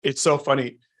It's so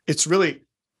funny. It's really,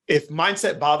 if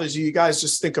mindset bothers you, you guys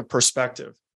just think of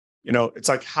perspective. It's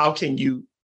like, how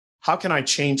can I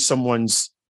change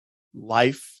someone's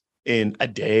life in a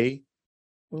day?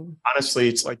 Honestly,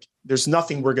 it's like, there's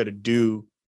nothing we're going to do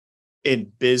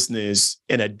in business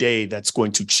in a day that's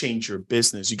going to change your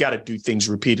business. You got to do things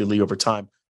repeatedly over time,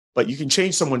 but you can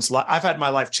change someone's life. I've had my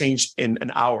life changed in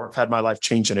an hour. I've had my life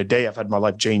change in a day. I've had my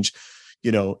life change,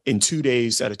 in 2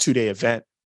 days at a 2-day event.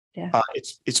 Yeah.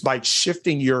 It's by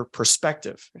shifting your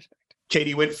perspective.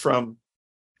 Katie went from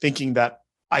thinking that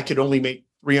I could only make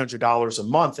 $300 a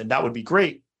month and that would be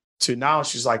great to now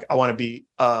she's like, I want to be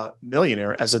a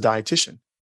millionaire as a dietitian.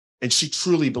 And she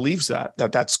truly believes that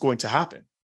that's going to happen.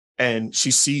 And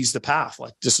she sees the path,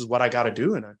 like, this is what I got to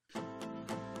do. And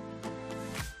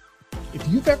if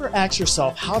you've ever asked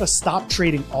yourself how to stop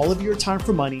trading all of your time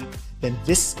for money, then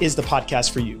this is the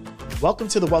podcast for you. Welcome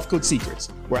to the Wealth Code Secrets,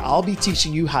 where I'll be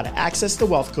teaching you how to access the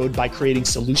wealth code by creating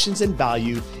solutions and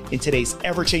value in today's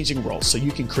ever-changing world so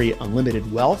you can create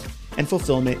unlimited wealth and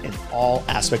fulfillment in all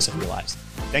aspects of your lives.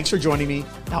 Thanks for joining me.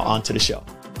 Now on to the show.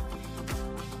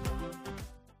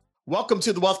 Welcome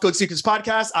to the Wealth Code Secrets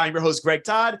podcast. I'm your host, Greg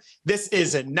Todd. This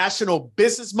is a National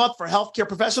Business Month for healthcare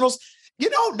professionals. Now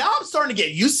I'm starting to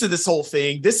get used to this whole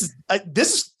thing. This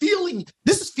is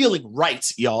feeling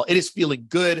right, y'all. It is feeling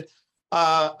good.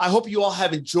 I hope you all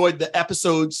have enjoyed the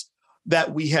episodes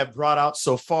that we have brought out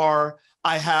so far.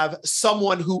 I have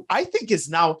someone who I think is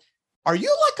now, are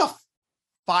you like a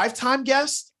 5-time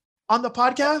guest on the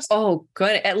podcast? Oh,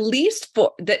 good. At least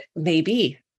 4. That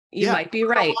maybe you might be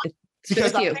right.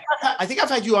 Because I think I've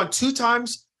had you on 2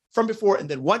 times from before. And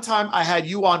then 1 time I had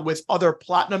you on with other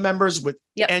platinum members with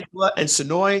Angela and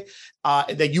Sonoy,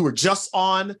 and that you were just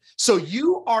on. So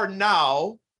you are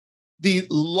now the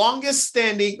longest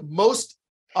standing, most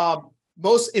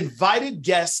invited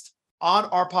guest on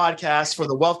our podcast for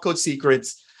the Wealth Code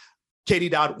Secrets. Katie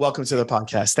Dowd, welcome to the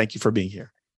podcast. Thank you for being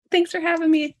here. Thanks for having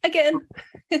me again.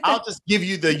 I'll just give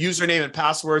you the username and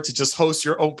password to just host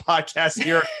your own podcast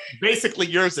here. Basically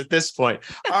yours at this point.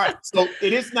 All right. So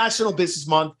it is National Business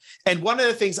Month. And one of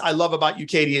the things I love about you,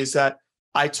 Katie, is that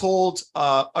I told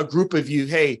a group of you,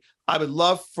 hey, I would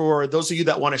love for those of you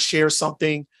that want to share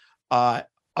something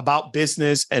about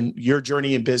business and your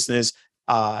journey in business.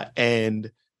 And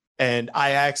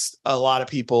I asked a lot of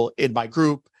people in my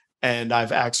group, and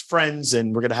I've asked friends,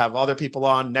 and we're going to have other people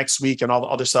on next week and all the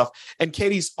other stuff. And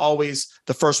Katie's always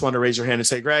the first one to raise her hand and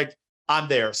say, Greg, I'm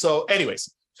there. So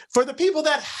anyways, for the people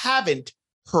that haven't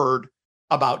heard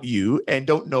about you and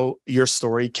don't know your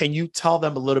story, can you tell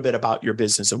them a little bit about your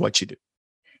business and what you do?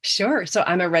 Sure. So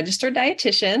I'm a registered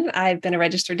dietitian. I've been a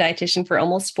registered dietitian for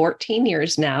almost 14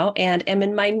 years now, and am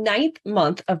in my 9th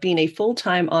month of being a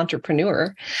full-time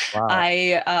entrepreneur. Wow.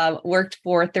 I worked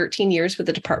for 13 years with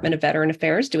the Department of Veteran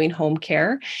Affairs doing home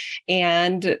care,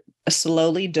 and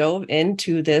slowly dove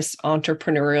into this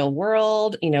entrepreneurial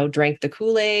world, drank the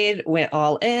Kool-Aid, went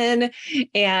all in.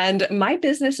 And my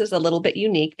business is a little bit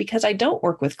unique because I don't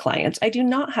work with clients. I do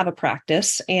not have a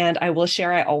practice. And I will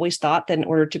share, I always thought that in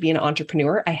order to be an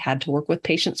entrepreneur, I had to work with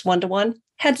patients one-to-one.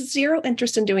 Had zero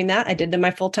interest in doing that. I did it in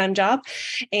my full-time job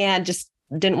and just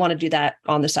didn't want to do that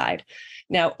on the side.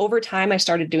 Now, over time, I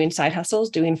started doing side hustles,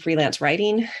 doing freelance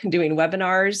writing, doing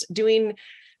webinars, doing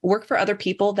work for other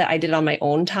people that I did on my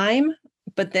own time.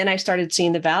 But then I started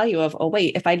seeing the value of, oh,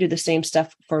 wait, if I do the same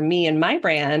stuff for me and my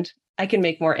brand, I can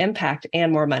make more impact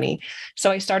and more money. So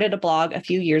I started a blog a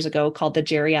few years ago called The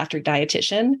Geriatric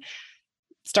Dietitian,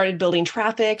 started building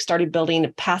traffic, started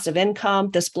building passive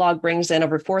income. This blog brings in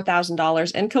over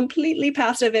 $4,000 in completely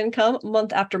passive income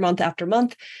month after month after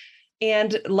month.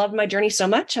 And loved my journey so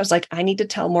much. I was like, I need to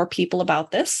tell more people about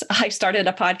this. I started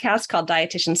a podcast called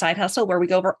Dietitian Side Hustle, where we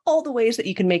go over all the ways that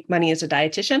you can make money as a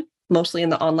dietitian, mostly in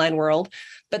the online world.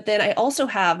 But then I also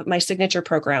have my signature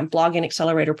program, Blogging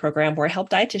Accelerator program, where I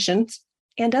help dietitians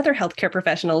and other healthcare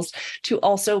professionals to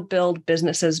also build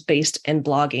businesses based in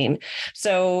blogging.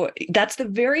 So that's the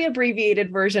very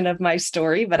abbreviated version of my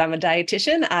story, but I'm a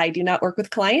dietitian. I do not work with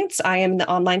clients. I am in the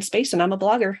online space and I'm a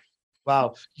blogger.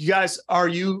 Wow. You guys, are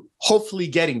you hopefully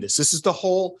getting this? This is the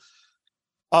whole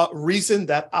reason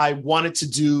that I wanted to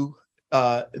do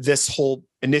this whole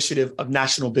initiative of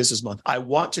National Business Month. I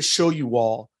want to show you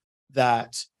all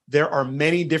that there are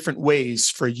many different ways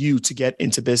for you to get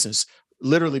into business.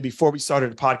 Literally, before we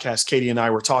started the podcast, Katie and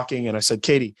I were talking, and I said,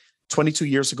 Katie, 22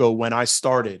 years ago when I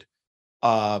started,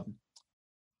 there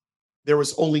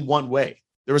was only one way.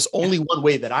 There was only one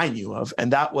way that I knew of,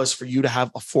 and that was for you to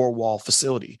have a 4-wall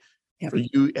facility. For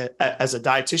you as a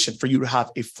dietitian, for you to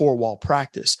have a 4-wall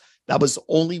practice. That was the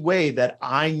only way that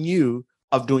I knew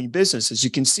of doing business. As you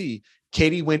can see,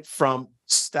 Katie went from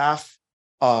staff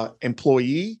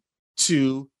employee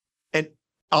to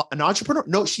an entrepreneur.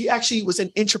 No, she actually was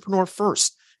an entrepreneur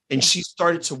first. And she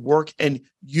started to work and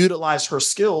utilize her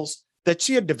skills that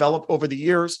she had developed over the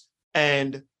years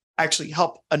and actually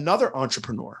help another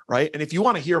entrepreneur, right? And if you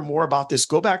want to hear more about this,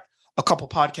 go back a couple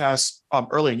podcasts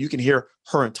earlier and you can hear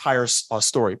her entire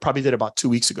story. Probably did about 2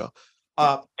 weeks ago.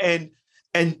 And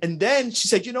then she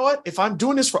said, you know what? If I'm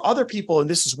doing this for other people and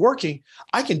this is working,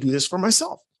 I can do this for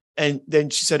myself. And then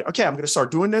she said, okay, I'm going to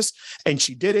start doing this. And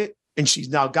she did it. And she's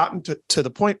now gotten to the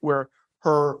point where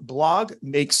her blog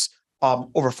makes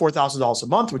over $4,000 a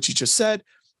month, which you just said.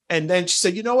 And then she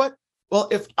said, you know what? Well,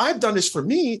 if I've done this for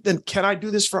me, then can I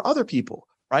do this for other people?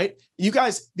 Right? You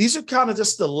guys, these are kind of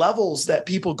just the levels that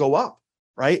people go up.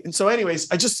 Right. And so anyways,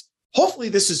 hopefully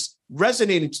this is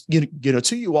resonating,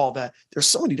 to you all, that there's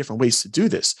so many different ways to do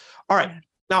this. All right.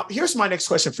 Now, here's my next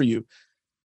question for you.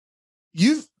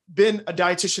 You've been a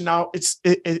dietitian now.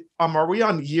 Are we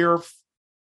on year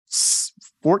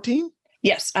 14?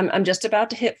 Yes, I'm just about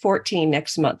to hit 14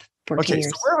 next month. 14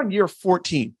 years. So we're on year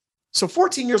 14. So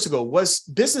 14 years ago, was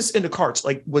business in the cards?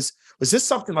 Like, was this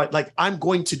something like I'm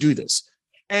going to do this?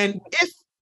 And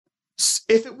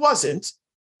if it wasn't,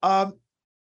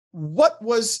 what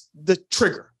was the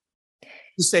trigger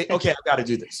to say, okay, I've got to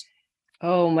do this?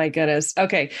 Oh my goodness.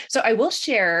 Okay. So I will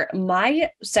share my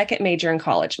second major in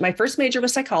college. My first major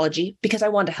was psychology because I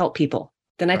wanted to help people.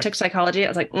 Then I took psychology. I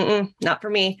was like, not for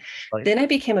me. Right. Then I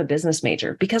became a business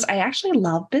major because I actually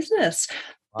love business.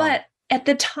 Wow. But at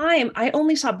the time, I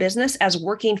only saw business as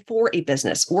working for a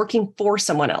business, working for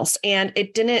someone else. And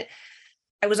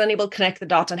I was unable to connect the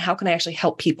dots on how can I actually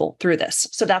help people through this.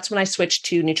 So that's when I switched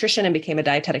to nutrition and became a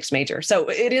dietetics major. So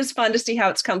it is fun to see how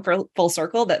it's come full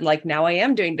circle that like now I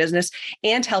am doing business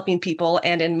and helping people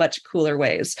and in much cooler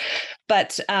ways.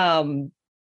 But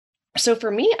so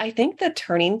for me, I think the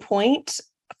turning point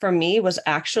for me was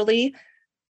actually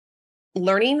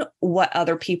learning what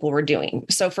other people were doing.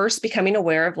 So first becoming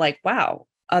aware of like, wow,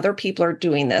 other people are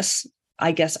doing this.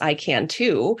 I guess I can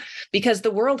too, because the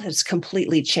world has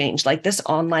completely changed. Like this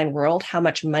online world, how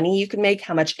much money you can make,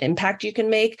 how much impact you can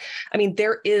make. I mean,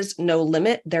 there is no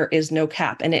limit. There is no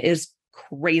cap, and it is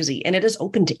crazy. And it is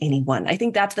open to anyone. I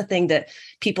think that's the thing that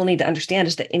people need to understand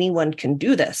is that anyone can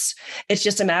do this. It's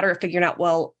just a matter of figuring out,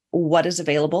 well, what is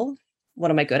available? What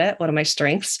am I good at? What are my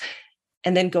strengths?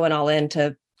 And then going all in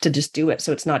to just do it.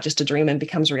 So it's not just a dream and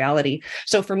becomes reality.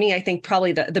 So for me, I think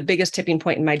probably the biggest tipping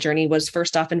point in my journey was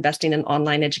first off investing in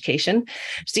online education,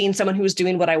 seeing someone who was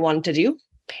doing what I wanted to do,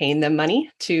 paying them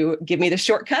money to give me the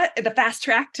shortcut, the fast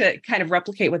track to kind of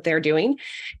replicate what they're doing.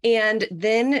 And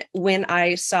then when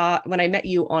I met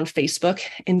you on Facebook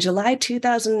in July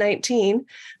 2019,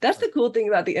 that's the cool thing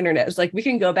about the internet is like we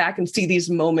can go back and see these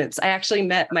moments. I actually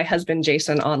met my husband,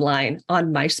 Jason, online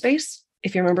on MySpace.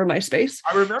 If you remember MySpace.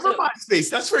 I remember MySpace.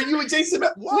 That's where you and Jason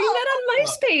met. Wow. We met on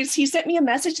MySpace. He sent me a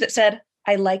message that said,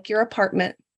 I like your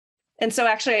apartment. And so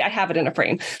actually I have it in a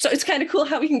frame. So it's kind of cool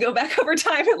how we can go back over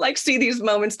time and like see these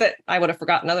moments that I would have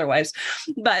forgotten otherwise.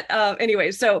 But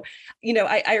anyway, so,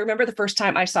 I remember the first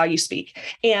time I saw you speak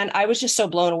and I was just so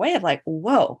blown away of like,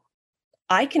 whoa,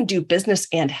 I can do business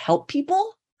and help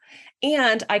people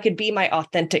and I could be my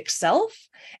authentic self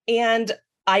and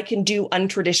I can do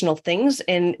untraditional things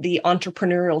in the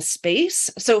entrepreneurial space.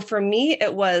 So for me,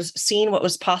 it was seeing what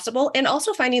was possible and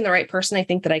also finding the right person I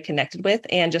think that I connected with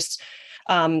and just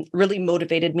really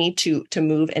motivated me to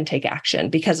move and take action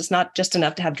because it's not just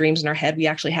enough to have dreams in our head. We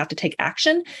actually have to take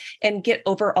action and get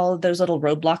over all of those little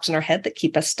roadblocks in our head that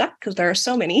keep us stuck because there are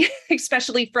so many,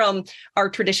 especially from our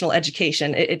traditional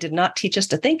education. It did not teach us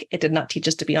to think. It did not teach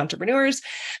us to be entrepreneurs.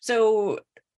 So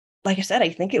like I said, I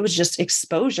think it was just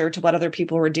exposure to what other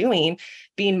people were doing,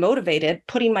 being motivated,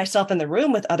 putting myself in the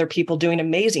room with other people doing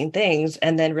amazing things,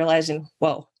 and then realizing,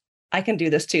 whoa, I can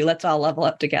do this too. Let's all level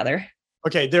up together.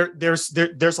 Okay, there's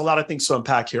a lot of things to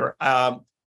unpack here. A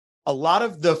lot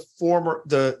of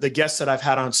the guests that I've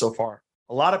had on so far,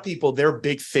 a lot of people, their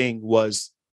big thing was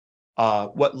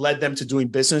what led them to doing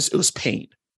business. It was pain.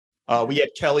 We had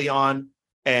Kelly on,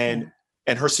 and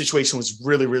her situation was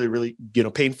really, really, really,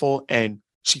 painful, and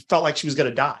she felt like she was going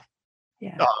to die.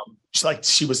 Yeah.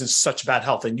 She was in such bad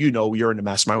health, and you're in the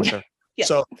mastermind with her. Yeah.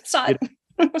 So, saw it.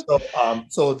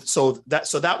 so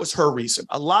that was her reason.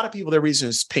 A lot of people, their reason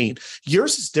is pain.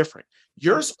 Yours is different.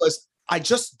 Yours was, I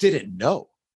just didn't know.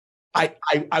 I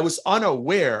was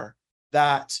unaware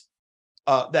that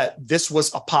this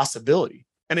was a possibility.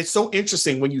 And it's so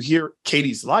interesting when you hear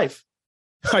Katie's life,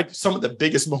 like some of the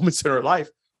biggest moments in her life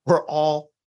were all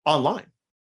online.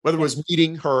 Whether it was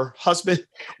meeting her husband,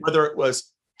 whether it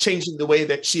was changing the way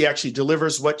that she actually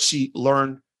delivers what she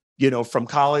learned from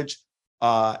college,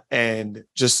 and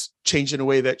just changing the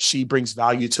way that she brings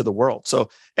value to the world. So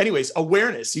anyways,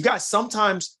 awareness. You guys,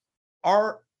 sometimes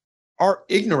our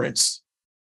ignorance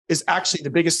is actually the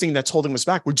biggest thing that's holding us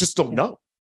back. We just don't know.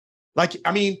 Like,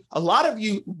 I mean, a lot of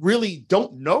you really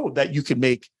don't know that you can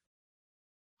make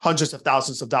hundreds of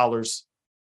thousands of dollars,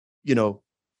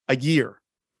 a year.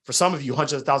 For some of you,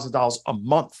 hundreds of thousands of dollars a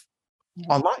month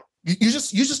online. You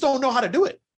just don't know how to do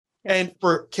it. And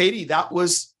for Katie, that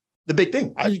was the big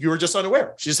thing. You were just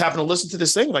unaware. She just happened to listen to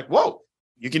this thing like, whoa,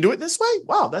 you can do it this way?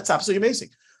 Wow, that's absolutely amazing.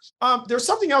 There's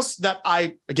something else that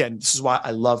this is why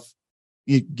I love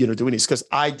doing these, because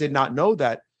I did not know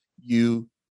that you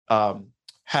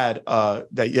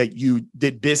that you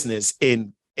did business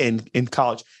in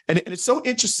college. And it's so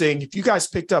interesting. If you guys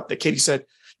picked up that Katie said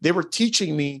they were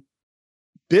teaching me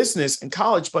business in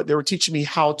college, but they were teaching me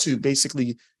how to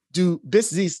basically do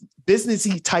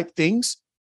businessy type things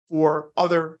for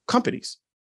other companies,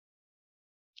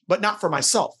 but not for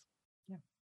myself. Yeah.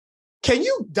 Can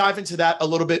you dive into that a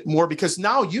little bit more? Because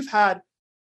now you had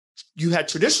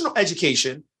traditional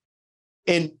education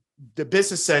in the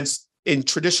business sense in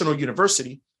traditional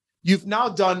university. You've now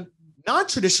done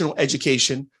non-traditional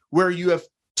education where you have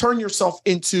turned yourself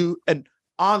into an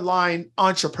online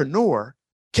entrepreneur.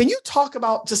 Can you talk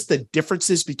about just the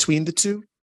differences between the two?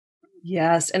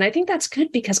 Yes. And I think that's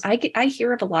good because I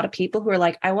hear of a lot of people who are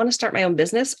like, I want to start my own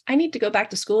business. I need to go back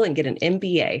to school and get an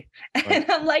MBA. Right. And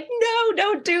I'm like, no,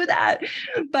 don't do that.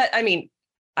 But I mean,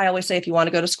 I always say, if you want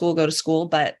to go to school, go to school.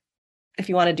 But if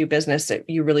you want to do business,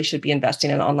 you really should be investing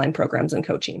in online programs and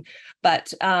coaching.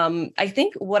 But I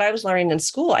think what I was learning in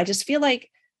school, I just feel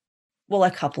like, well,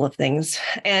 a couple of things.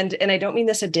 And I don't mean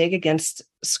this a dig against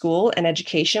school and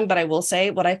education, but I will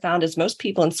say what I found is most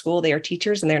people in school, they are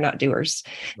teachers and they're not doers.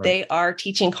 Right. They are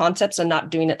teaching concepts and not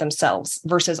doing it themselves,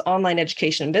 versus online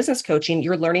education and business coaching.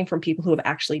 You're learning from people who have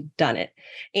actually done it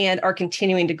and are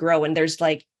continuing to grow. And there's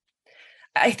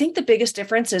I think the biggest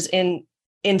difference is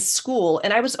in school.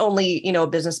 And I was only, a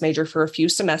business major for a few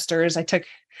semesters.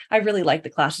 I really liked the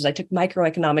classes. I took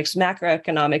microeconomics,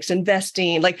 macroeconomics,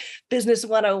 investing, like business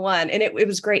 101. And it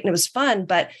was great and it was fun.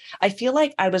 But I feel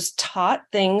like I was taught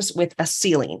things with a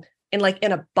ceiling and like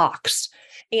in a box.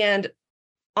 And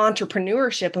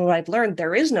entrepreneurship, and what I've learned,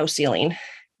 there is no ceiling.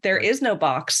 There is no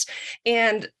box.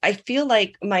 And I feel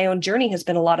like my own journey has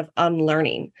been a lot of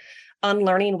unlearning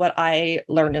what I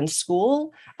learned in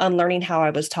school, unlearning how I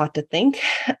was taught to think,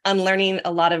 unlearning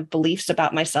a lot of beliefs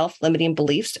about myself, limiting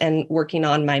beliefs, and working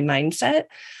on my mindset.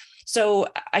 So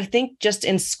I think just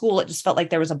in school, it just felt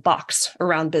like there was a box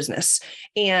around business.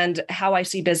 And how I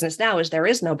see business now is there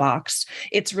is no box.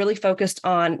 It's really focused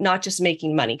on not just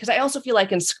making money. Because I also feel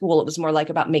like in school, it was more like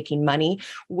about making money,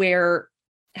 where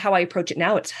how I approach it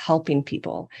now, it's helping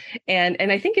people. And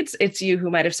I think it's you who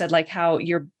might have said like how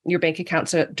your bank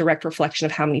account's a direct reflection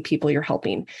of how many people you're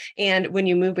helping. And when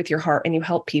you move with your heart and you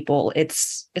help people,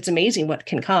 it's amazing what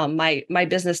can come. My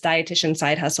business dietitian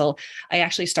side hustle, I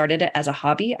actually started it as a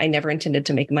hobby. I never intended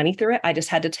to make money through it. I just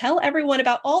had to tell everyone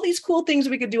about all these cool things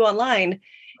we could do online.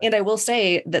 And I will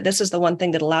say that this is the one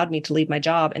thing that allowed me to leave my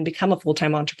job and become a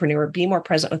full-time entrepreneur, be more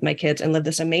present with my kids, and live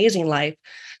this amazing life.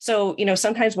 So,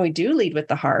 sometimes when we do lead with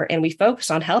the heart and we focus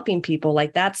on helping people,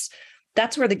 like that's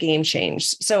where the game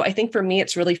changed. So I think for me,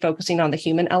 it's really focusing on the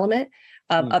human element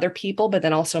of other people, but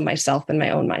then also myself and my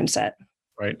own mindset.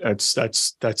 Right.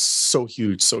 That's so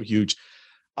huge. So huge.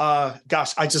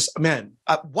 Gosh,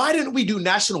 why didn't we do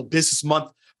National Business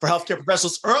Month for healthcare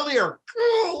professionals earlier?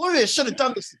 I should have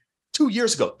done this 2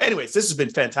 years ago. Anyways, this has been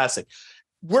fantastic.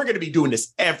 We're going to be doing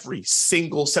this every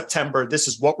single September. This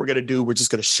is what we're going to do. We're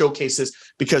just going to showcase this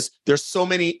because there's so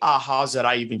many ahas that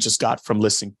I even just got from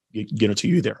listening, to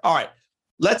you there. All right,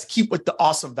 let's keep with the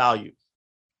awesome value.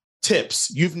 Tips.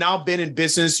 You've now been in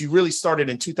business. You really started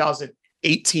in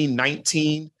 2018,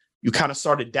 19. You kind of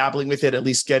started dabbling with it, at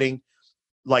least getting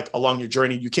along your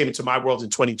journey. You came into my world in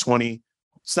 2020.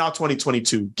 It's now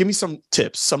 2022. Give me some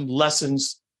tips, some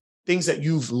lessons, things that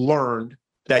you've learned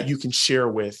that you can share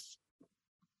with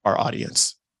our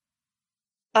audience.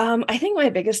 I think my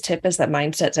biggest tip is that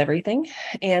mindset's everything.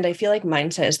 And I feel like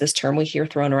mindset is this term we hear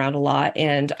thrown around a lot.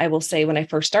 And I will say when I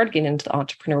first started getting into the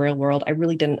entrepreneurial world, I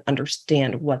really didn't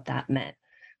understand what that meant.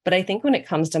 But I think when it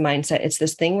comes to mindset, it's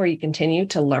this thing where you continue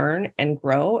to learn and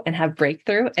grow and have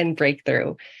breakthrough and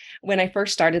breakthrough. When I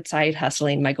first started side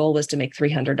hustling, my goal was to make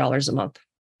 $300 a month.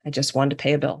 I just wanted to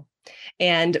pay a bill.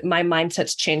 And my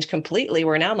mindset's changed completely,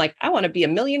 where now I'm like, I want to be a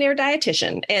millionaire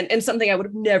dietitian, and something I would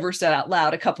have never said out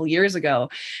loud a couple of years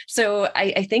ago. So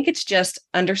I think it's just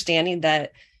understanding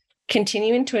that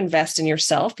continuing to invest in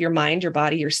yourself, your mind, your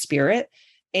body, your spirit,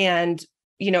 and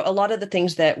a lot of the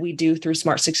things that we do through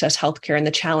Smart Success Healthcare and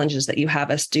the challenges that you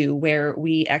have us do, where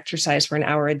we exercise for an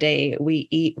hour a day, we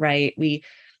eat right, we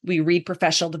read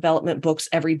professional development books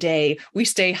every day, we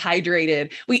stay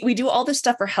hydrated, we do all this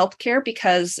stuff for healthcare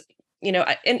because,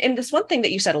 and this one thing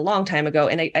that you said a long time ago,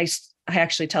 and I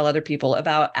actually tell other people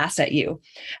about Asset U,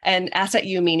 and Asset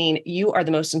U meaning you are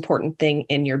the most important thing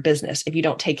in your business. If you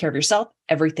don't take care of yourself,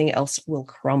 everything else will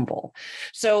crumble.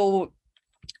 So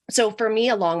for me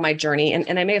along my journey,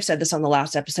 and I may have said this on the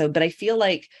last episode, but I feel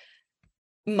like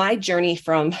my journey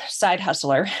from side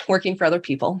hustler, working for other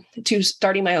people, to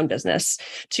starting my own business,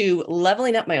 to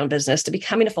leveling up my own business, to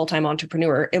becoming a full-time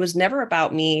entrepreneur, it was never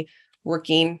about me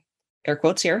working, air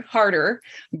quotes here, harder,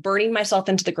 burning myself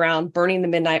into the ground, burning the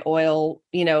midnight oil,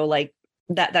 like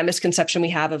that misconception we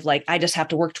have of like, I just have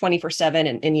to work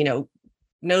 24/7 and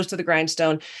nose to the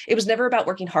grindstone. It was never about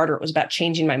working harder. It was about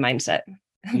changing my mindset.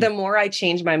 The more I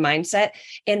changed my mindset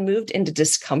and moved into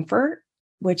discomfort,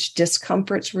 which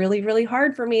discomfort's really, really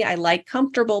hard for me. I like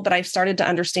comfortable, but I've started to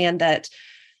understand that,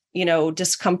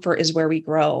 discomfort is where we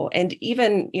grow. And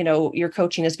even, your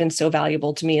coaching has been so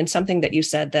valuable to me. And something that you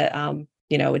said that,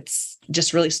 it's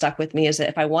just really stuck with me is that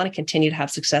if I want to continue to have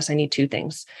success, I need two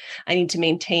things. I need to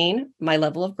maintain my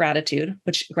level of gratitude,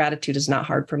 which gratitude is not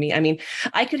hard for me. I mean,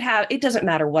 it doesn't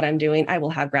matter what I'm doing. I will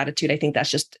have gratitude. I think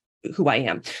that's just who I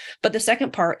am. But the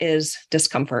second part is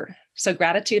discomfort. So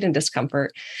gratitude and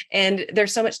discomfort. And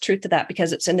there's so much truth to that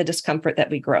because it's in the discomfort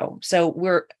that we grow.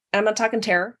 So I'm not talking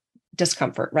terror,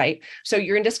 discomfort, right? So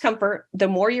you're in discomfort. The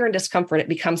more you're in discomfort, it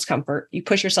becomes comfort. You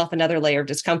push yourself another layer of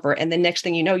discomfort. And the next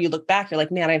thing you know, you look back, you're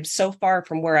like, man, I'm so far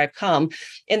from where I've come.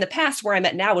 In the past, where I'm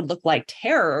at now would look like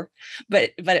terror,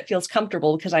 but it feels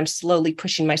comfortable because I'm slowly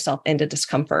pushing myself into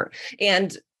discomfort.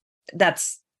 And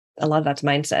a lot of that's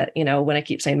mindset. When I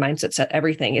keep saying mindset set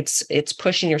everything, it's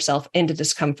pushing yourself into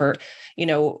discomfort,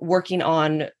 working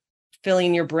on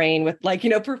filling your brain with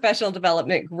professional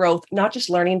development growth, not just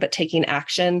learning, but taking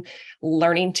action,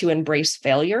 learning to embrace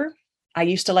failure. I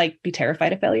used to be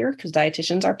terrified of failure because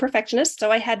dietitians are perfectionists.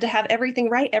 So I had to have everything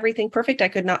right, everything perfect. I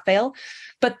could not fail.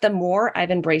 But the more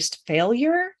I've embraced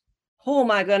failure, oh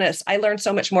my goodness, I learned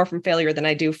so much more from failure than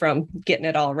I do from getting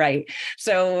it all right.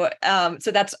 So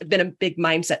that's been a big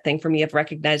mindset thing for me of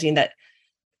recognizing that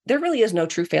there really is no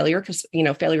true failure because,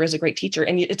 failure is a great teacher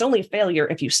and it's only a failure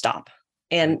if you stop.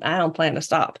 And I don't plan to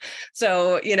stop.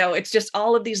 So, it's just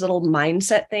all of these little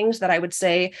mindset things that I would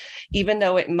say, even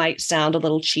though it might sound a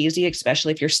little cheesy,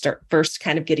 especially if you're first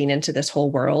kind of getting into this whole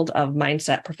world of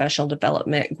mindset, professional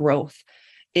development, growth,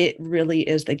 it really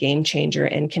is the game changer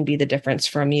and can be the difference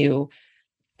from you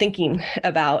thinking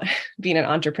about being an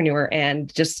entrepreneur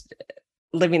and just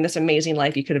living this amazing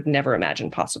life you could have never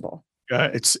imagined possible.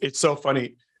 Yeah, it's so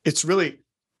funny. It's really,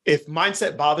 if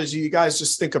mindset bothers you, you guys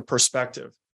just think of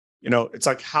perspective. It's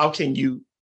like, how can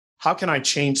I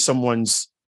change someone's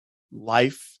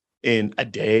life in a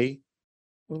day?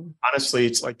 Honestly,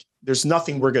 it's like, there's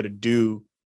nothing we're going to do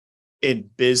in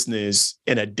business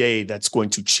in a day that's going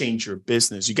to change your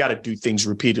business. You got to do things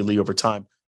repeatedly over time,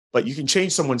 but you can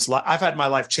change someone's life. I've had my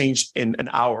life change in an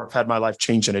hour. I've had my life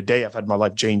change in a day. I've had my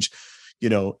life change,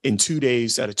 in 2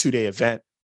 days at a 2-day event.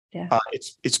 Yeah.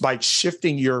 It's by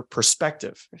shifting your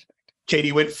perspective.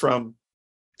 Katie went from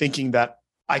thinking that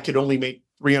I could only make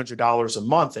 $300 a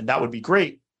month and that would be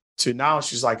great to now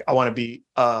she's like, I want to be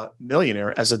a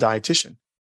millionaire as a dietitian.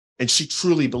 And she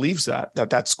truly believes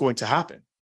that's going to happen.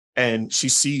 And she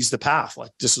sees the path,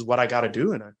 like, this is what I got to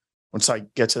do. And once I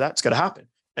get to that, it's going to happen.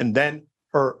 And then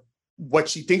what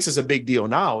she thinks is a big deal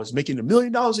now is making $1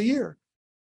 million a year.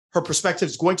 Her perspective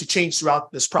is going to change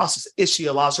throughout this process if she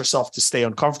allows herself to stay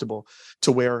uncomfortable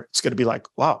to where it's going to be like,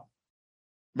 wow,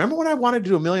 remember when I wanted to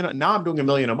do $1 million? Now I'm doing $1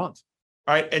 million a month.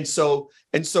 All right. And so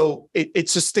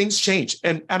it's just things change.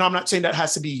 And I'm not saying that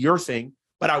has to be your thing,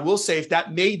 but I will say if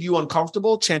that made you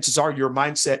uncomfortable, chances are your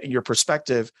mindset and your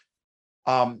perspective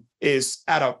is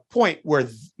at a point where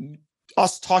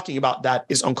us talking about that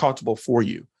is uncomfortable for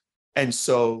you. And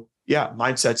so, yeah,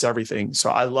 mindset's everything. So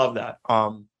I love that.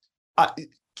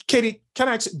 Katie, can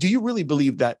I ask, do you really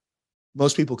believe that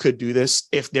most people could do this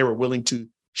if they were willing to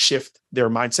shift their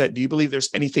mindset? Do you believe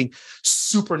there's anything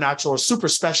supernatural or super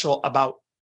special about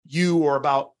you or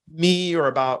about me or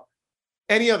about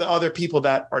any of the other people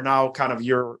that are now kind of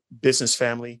your business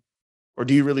family? Or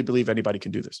do you really believe anybody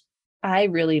can do this? I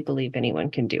really believe anyone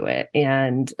can do it.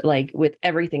 And with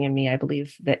everything in me, I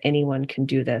believe that anyone can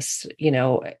do this.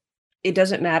 It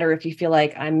doesn't matter if you feel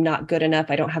like I'm not good enough,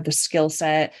 I don't have the skill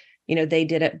set. they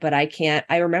did it, but I can't.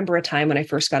 I remember a time when I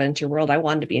first got into your world, I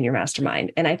wanted to be in your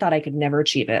mastermind and I thought I could never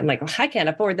achieve it. I'm like, I can't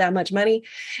afford that much money.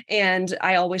 And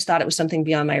I always thought it was something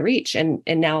beyond my reach. And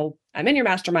now I'm in your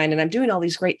mastermind and I'm doing all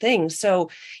these great things. So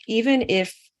even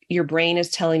if your brain is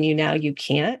telling you now you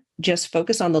can't, just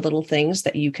focus on the little things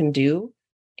that you can do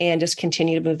and just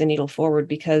continue to move the needle forward.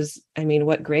 Because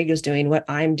what Greg is doing, what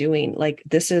I'm doing, like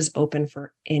this is open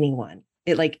for anyone.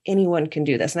 Anyone can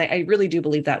do this. And I really do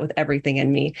believe that with everything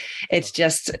in me. It's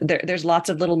just there's lots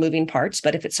of little moving parts,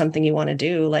 but if it's something you want to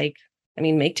do,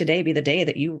 make today be the day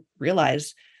that you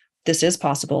realize this is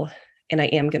possible and I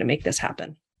am going to make this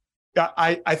happen. Yeah,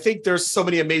 I think there's so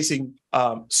many amazing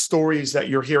stories that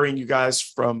you're hearing, you guys,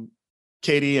 from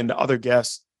Katie and the other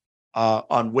guests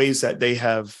on ways that they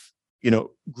have,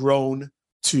 grown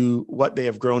to what they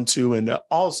have grown to, and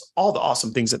all the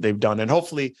awesome things that they've done. And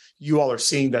hopefully you all are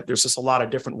seeing that there's just a lot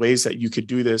of different ways that you could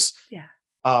do this. Yeah.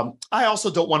 I also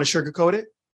don't want to sugarcoat it.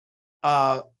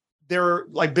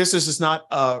 Business is not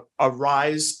a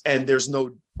rise and there's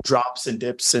no drops and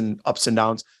dips and ups and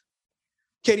downs.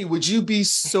 Katie, would you be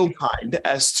so kind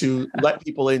as to let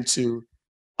people into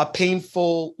a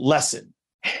painful lesson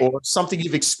or something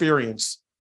you've experienced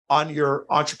on your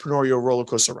entrepreneurial roller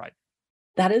coaster ride?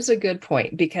 That is a good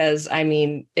point because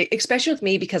especially with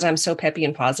me, because I'm so peppy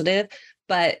and positive,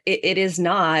 but it is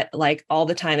not like all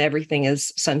the time everything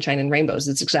is sunshine and rainbows.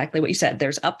 It's exactly what you said.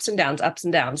 There's ups and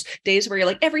downs, days where you're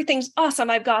like, everything's awesome,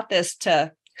 I've got this,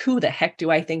 to who the heck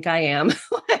do I think I am?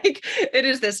 It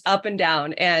is this up and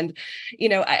down. And,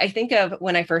 I think of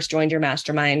when I first joined your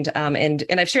mastermind, and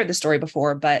I've shared this story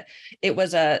before, but it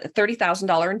was a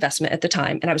 $30,000 investment at the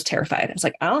time. And I was terrified. I was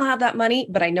like, I don't have that money,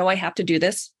 but I know I have to do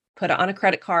this. Put it on a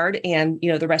credit card, and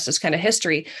the rest is kind of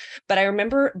history. But I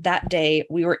remember that day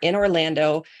we were in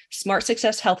Orlando, Smart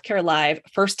Success Healthcare Live,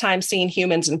 first time seeing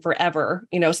humans in forever,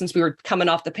 since we were coming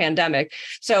off the pandemic.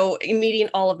 So meeting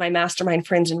all of my mastermind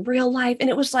friends in real life. And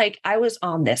it was like, I was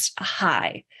on this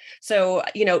high. So,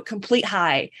 complete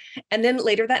high. And then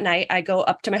later that night, I go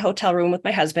up to my hotel room with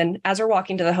my husband. As we're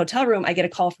walking to the hotel room, I get a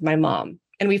call from my mom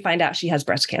and we find out she has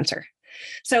breast cancer.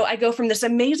 So I go from this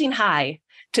amazing high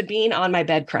to being on my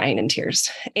bed crying in tears.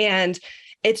 And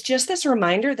it's just this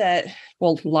reminder that,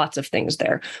 lots of things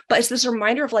there, but it's this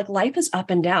reminder of life is up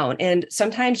and down. And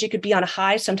sometimes you could be on a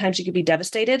high, sometimes you could be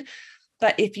devastated.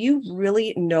 But if you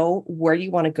really know where you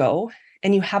want to go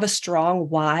and you have a strong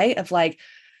why of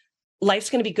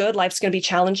life's going to be good, life's going to be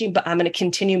challenging, but I'm going to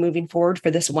continue moving forward for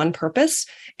this one purpose,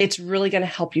 it's really going to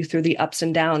help you through the ups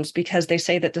and downs, because they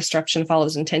say that destruction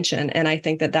follows intention. And I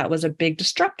think that was a big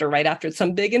disruptor right after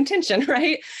some big intention,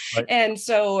 right? And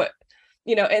so,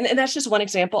 and that's just one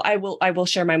example. I will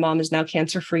share my mom is now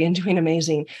cancer-free and doing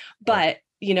amazing, but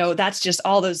that's just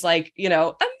all those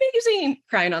amazing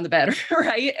crying on the bed,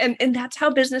 right? And that's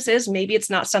how business is. Maybe it's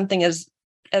not something as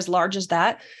large as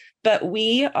that, but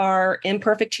we are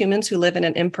imperfect humans who live in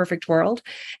an imperfect world.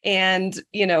 And,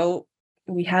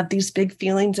 we have these big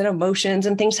feelings and emotions,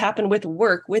 and things happen with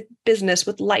work, with business,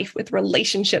 with life, with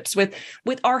relationships, with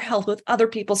our health, with other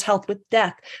people's health, with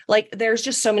death. There's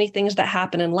just so many things that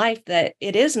happen in life that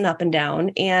it is an up and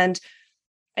down. And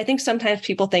I think sometimes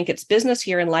people think it's business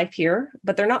here and life here,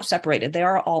 but they're not separated. They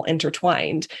are all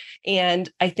intertwined. And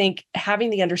I think having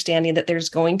the understanding that there's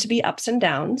going to be ups and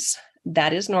downs,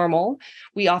 that is normal.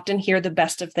 We often hear the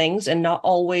best of things and not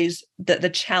always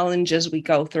the challenges we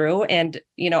go through. And,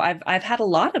 I've had a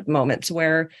lot of moments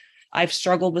where I've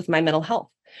struggled with my mental health,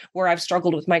 where I've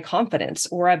struggled with my confidence,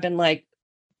 where I've been like,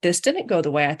 this didn't go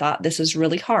the way I thought. This is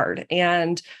really hard.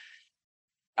 And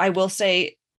I will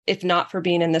say, if not for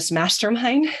being in this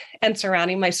mastermind and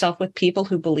surrounding myself with people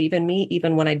who believe in me,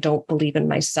 even when I don't believe in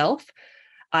myself,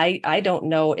 I don't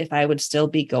know if I would still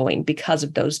be going because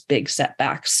of those big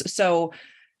setbacks. So,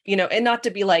 and not to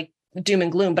be doom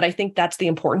and gloom, but I think that's the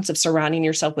importance of surrounding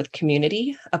yourself with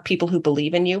community of people who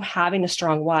believe in you, having a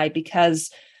strong why,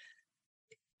 because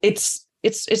it's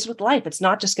with life. It's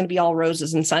not just going to be all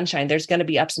roses and sunshine. There's going to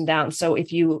be ups and downs. So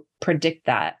if you predict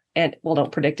that, and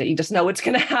don't predict it, you just know it's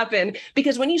going to happen,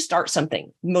 because when you start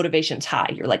something, motivation's high.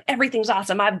 You're like, everything's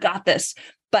awesome, I've got this.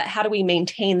 But how do we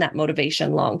maintain that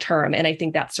motivation long term? And I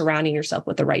think that's surrounding yourself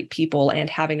with the right people and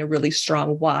having a really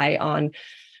strong why on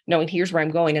knowing here's where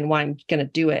I'm going and why I'm going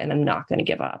to do it, and I'm not going to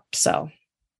give up. So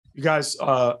you guys,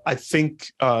 I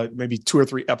think maybe 2 or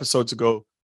 3 episodes ago,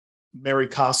 Mary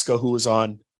Koska, who was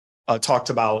on, talked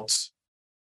about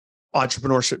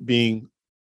entrepreneurship being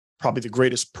probably the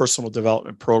greatest personal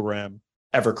development program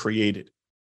ever created.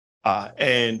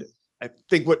 And I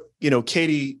think what,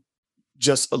 Katie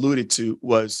just alluded to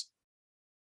was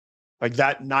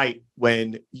that night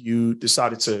when you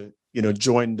decided to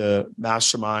join the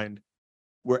mastermind.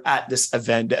 We're at this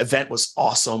event. The event was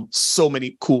awesome. So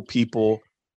many cool people.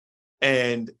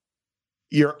 And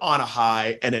you're on a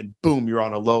high and then boom, you're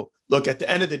on a low. Look, at the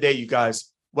end of the day, you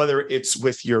guys, whether it's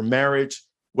with your marriage,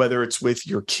 whether it's with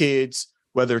your kids,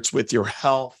 whether it's with your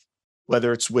health,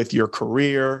 whether it's with your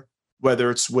career,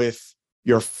 whether it's with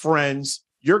your friends,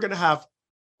 you're going to have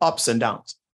ups and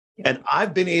downs. Yeah. And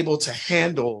I've been able to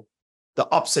handle the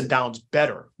ups and downs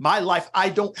better. My life, I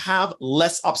don't have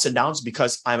less ups and downs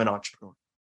because I'm an entrepreneur.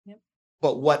 Yep.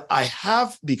 But what I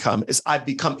have become is I've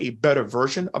become a better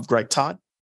version of Greg Todd.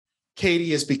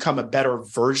 Katie has become a better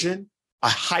version, a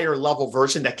higher level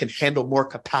version that can handle more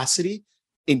capacity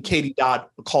in Katie Dodd,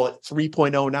 we'll call it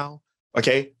 3.0 now,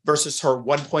 okay, versus her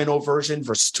 1.0 version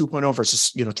versus 2.0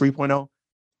 versus 3.0.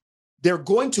 They're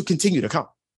going to continue to come.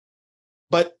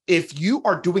 But if you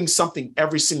are doing something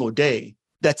every single day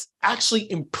that's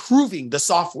actually improving the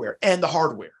software and the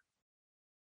hardware,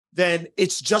 then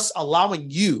it's just allowing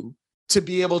you to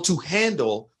be able to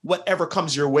handle whatever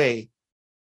comes your way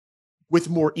with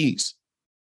more ease.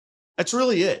 That's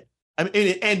really it. I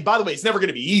mean, and by the way, it's never going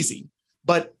to be easy,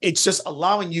 but it's just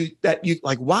allowing you that you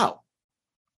like, wow,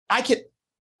 I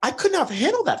couldn't have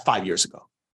handled that 5 years ago.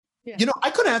 Yeah. I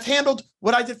couldn't have handled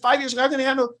what I did 5 years ago. I couldn't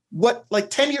handle what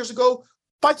 10 years ago.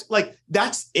 But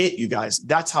that's it, you guys.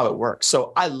 That's how it works.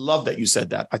 So I love that you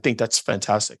said that. I think that's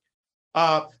fantastic.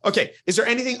 Okay. Is there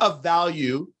anything of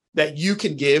value that you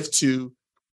can give to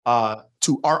our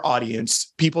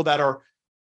audience, people that are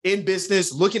in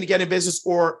business, looking to get in business,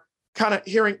 or kind of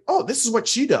hearing, oh, this is what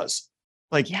she does?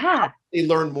 How they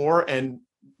learn more, and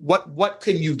what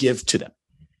can you give to them?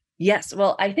 Yes.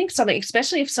 Well, I think something,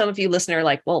 especially if some of you listener are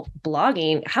like, well,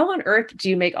 blogging, how on earth do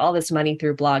you make all this money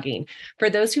through blogging? For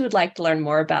those who would like to learn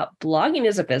more about blogging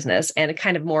as a business and a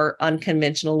kind of more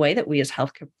unconventional way that we as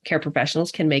healthcare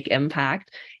professionals can make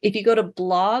impact, if you go to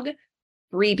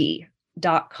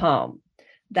blogfreebie.com,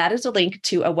 that is a link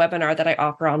to a webinar that I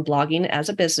offer on blogging as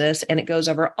a business. And it goes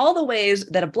over all the ways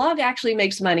that a blog actually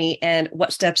makes money and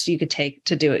what steps you could take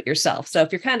to do it yourself. So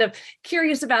if you're kind of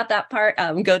curious about that part,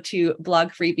 go to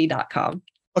blogfreebie.com.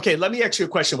 Okay, let me ask you a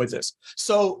question with this.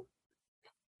 So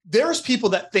there's people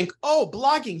that think, oh,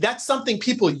 blogging, that's something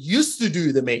people used to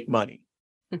do to make money.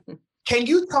 Can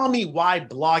you tell me why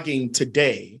blogging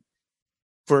today,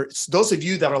 for those of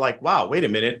you that are like, wow, wait a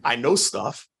minute, I know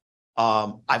stuff.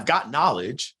 I've got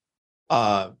knowledge,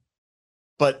 but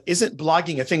isn't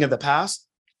blogging a thing of the past?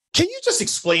 Can you just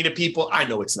explain to people? I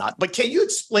know it's not, but can you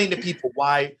explain to people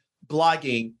why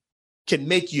blogging can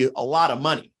make you a lot of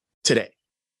money today?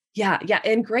 Yeah.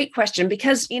 And great question,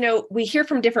 because, we hear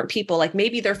from different people, like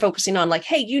maybe they're focusing on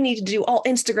hey, you need to do all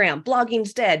Instagram,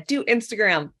 blogging's dead, do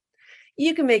Instagram.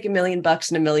 You can make $1 million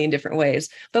in a million different ways,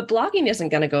 but blogging isn't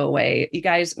going to go away. You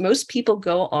guys, most people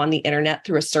go on the internet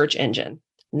through a search engine.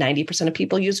 90% of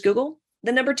people use Google.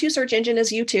 The number 2 search engine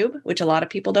is YouTube, which a lot of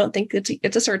people don't think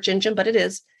it's a search engine, but it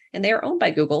is. And they are owned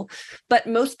by Google. But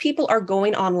most people are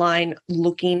going online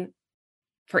looking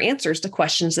for answers to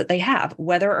questions that they have,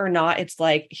 whether or not it's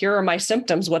here are my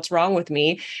symptoms. What's wrong with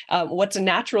me? What's a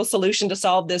natural solution to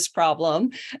solve this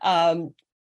problem?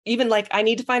 Even I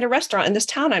need to find a restaurant in this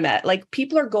town I'm at.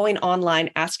 People are going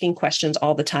online asking questions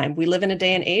all the time. We live in a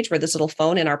day and age where this little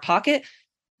phone in our pocket,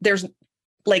 there's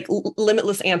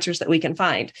limitless answers that we can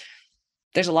find.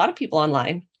 There's a lot of people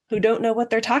online who don't know what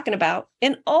they're talking about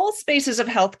in all spaces of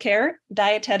healthcare,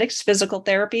 dietetics, physical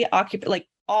therapy,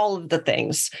 all of the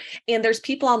things. And there's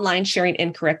people online sharing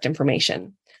incorrect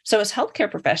information. So as healthcare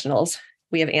professionals,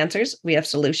 we have answers, we have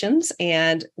solutions,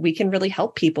 and we can really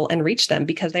help people and reach them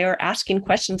because they are asking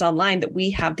questions online that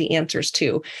we have the answers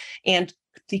to. And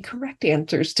the correct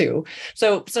answers to.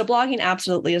 So blogging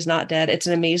absolutely is not dead. It's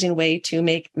an amazing way to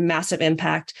make massive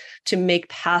impact, to make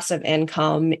passive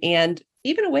income, and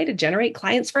even a way to generate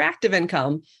clients for active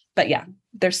income. But yeah,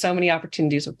 there's so many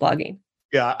opportunities with blogging.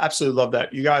 Yeah, I absolutely love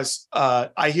that. You guys,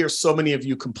 I hear so many of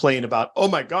you complain about, oh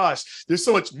my gosh, there's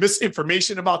so much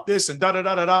misinformation about this and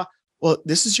da-da-da-da-da. Well,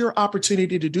 this is your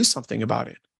opportunity to do something about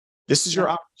it. This is your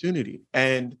opportunity.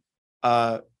 And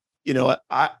I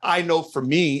know for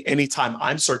me, anytime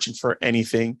I'm searching for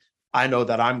anything, I know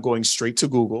that I'm going straight to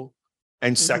Google.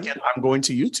 And second, I'm going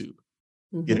to YouTube.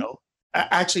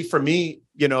 Actually for me,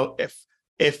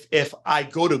 if I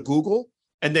go to Google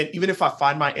and then even if I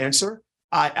find my answer,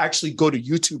 I actually go to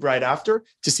YouTube right after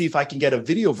to see if I can get a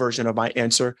video version of my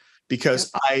answer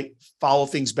because I follow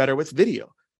things better with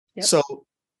video. Yep. So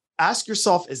ask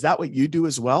yourself, is that what you do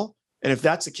as well? And if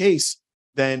that's the case,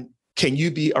 then can you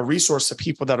be a resource to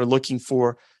people that are looking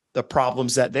for the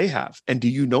problems that they have? And do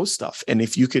you know stuff? And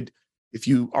if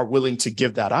you are willing to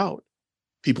give that out,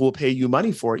 people will pay you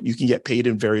money for it. You can get paid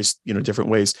in various, different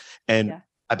ways. And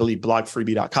I believe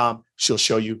blogfreebie.com, she'll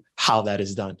show you how that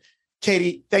is done.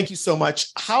 Katie, thank you so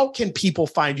much. How can people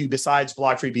find you besides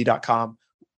blogfreebie.com?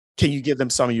 Can you give them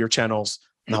some of your channels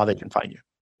and how they can find you?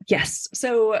 Yes.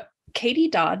 So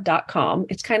katiedodd.com.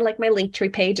 It's kind of like my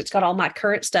Linktree page. It's got all my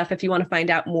current stuff. If you want to find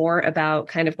out more about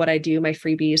kind of what I do, my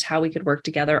freebies, how we could work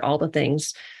together, all the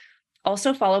things.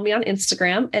 Also follow me on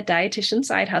Instagram at Dietitian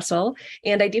Side Hustle.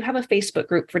 And I do have a Facebook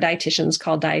group for dietitians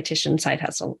called Dietitian Side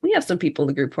Hustle. We have some people in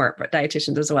the group who are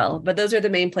dietitians as well, but those are the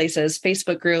main places: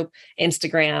 Facebook group,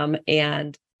 Instagram,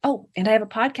 and I have a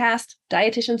podcast,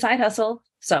 Dietitian Side Hustle.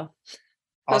 So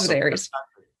those are the areas.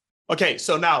 Okay.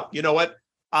 So now, you know what?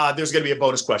 There's going to be a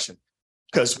bonus question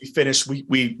because we finished.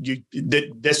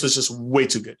 This was just way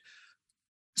too good.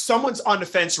 Someone's on the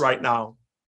fence right now.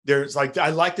 There's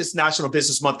I like this National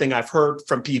Business Month thing. I've heard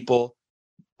from people.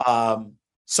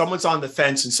 Someone's on the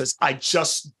fence and says, I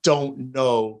just don't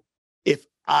know if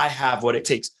I have what it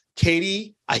takes.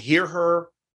 Katie, I hear her.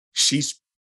 She's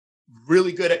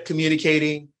really good at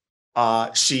communicating.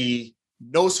 She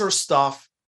knows her stuff.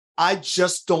 I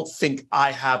just don't think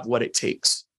I have what it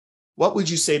takes. What would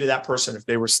you say to that person if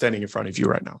they were standing in front of you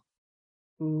right now?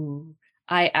 Ooh,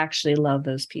 I actually love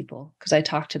those people because I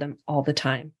talk to them all the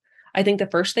time. I think the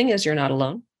first thing is you're not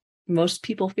alone. Most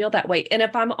people feel that way. And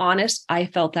if I'm honest, I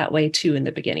felt that way too in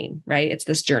the beginning, right? It's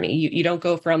this journey. You don't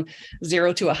go from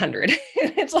 0 to 100.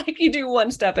 It's like you do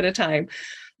one step at a time.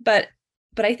 But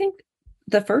I think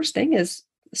the first thing is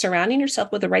surrounding yourself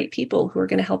with the right people who are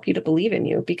going to help you to believe in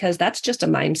you, because that's just a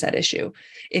mindset issue.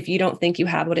 If you don't think you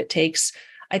have what it takes,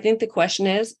 I think the question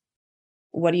is,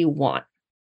 what do you want?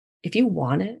 If you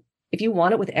want it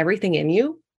with everything in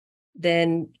you,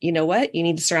 then you know what? You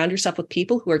need to surround yourself with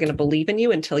people who are going to believe in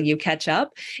you until you catch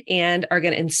up and are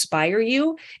going to inspire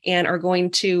you and are going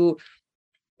to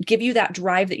give you that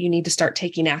drive that you need to start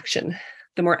taking action.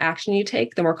 The more action you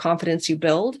take, the more confidence you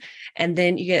build, and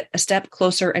then you get a step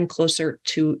closer and closer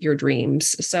to your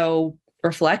dreams. So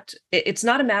reflect. It's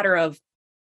not a matter of,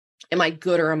 am I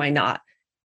good or am I not?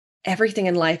 Everything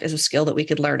in life is a skill that we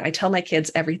could learn. I tell my kids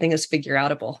everything is figure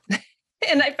outable.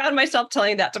 And I found myself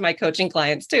telling that to my coaching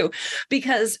clients too,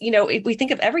 because, if we think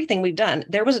of everything we've done,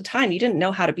 there was a time you didn't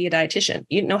know how to be a dietitian.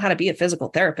 You didn't know how to be a physical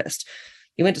therapist.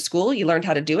 You went to school, you learned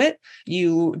how to do it.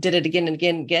 You did it again and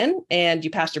again and again, and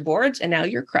you passed your boards, and now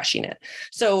you're crushing it.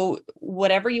 So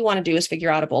whatever you want to do is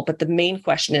figure outable. But the main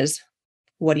question is,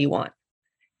 what do you want?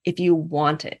 If you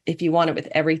want it with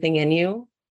everything in you,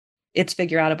 it's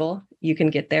figure outable. You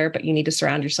can get there, but you need to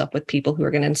surround yourself with people who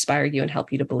are going to inspire you and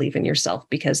help you to believe in yourself,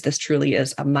 because this truly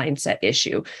is a mindset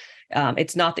issue.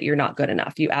 It's not that you're not good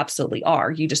enough. You absolutely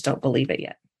are. You just don't believe it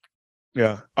yet.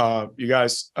 Yeah. You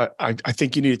guys, I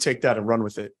think you need to take that and run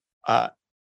with it.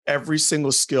 Every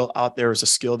single skill out there is a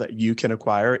skill that you can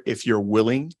acquire if you're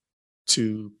willing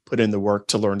to put in the work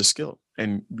to learn the skill.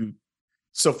 And it's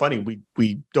so funny.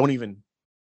 We don't even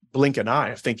blink an eye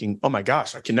of thinking, oh my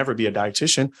gosh, I can never be a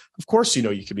dietitian. Of course, you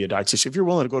can be a dietitian. If you're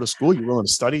willing to go to school, you're willing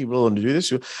to study, you're willing to do this,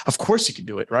 of course you can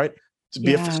do it, right? To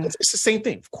be it's the same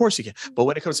thing. Of course you can. But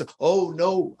when it comes to,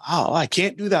 I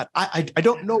can't do that. I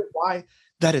don't know why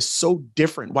that is so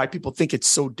different, why people think it's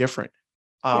so different.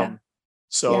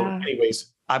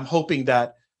 Anyways, I'm hoping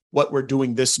that what we're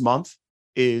doing this month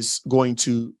is going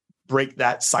to break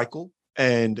that cycle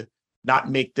and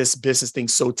not make this business thing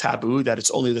so taboo that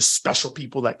it's only the special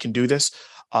people that can do this,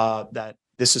 that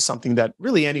this is something that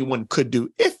really anyone could do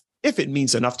if it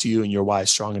means enough to you and your why is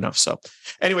strong enough. So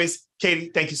anyways, Katie,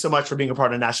 thank you so much for being a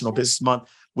part of National Business Month.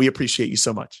 We appreciate you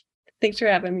so much. Thanks for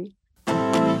having me.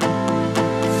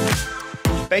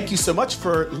 Thank you so much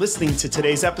for listening to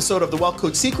today's episode of The Wealth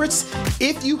Code Secrets.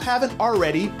 If you haven't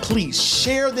already, please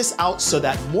share this out so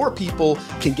that more people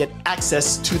can get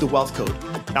access to the Wealth Code.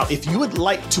 Now, if you would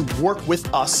like to work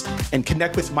with us and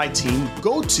connect with my team,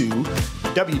 go to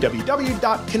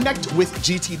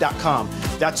www.connectwithgt.com.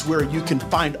 That's where you can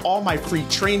find all my free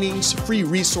trainings, free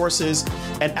resources,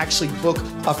 and actually book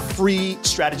a free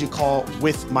strategy call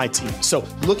with my team. So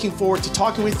looking forward to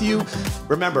talking with you.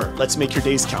 Remember, let's make your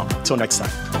days count. Until next time.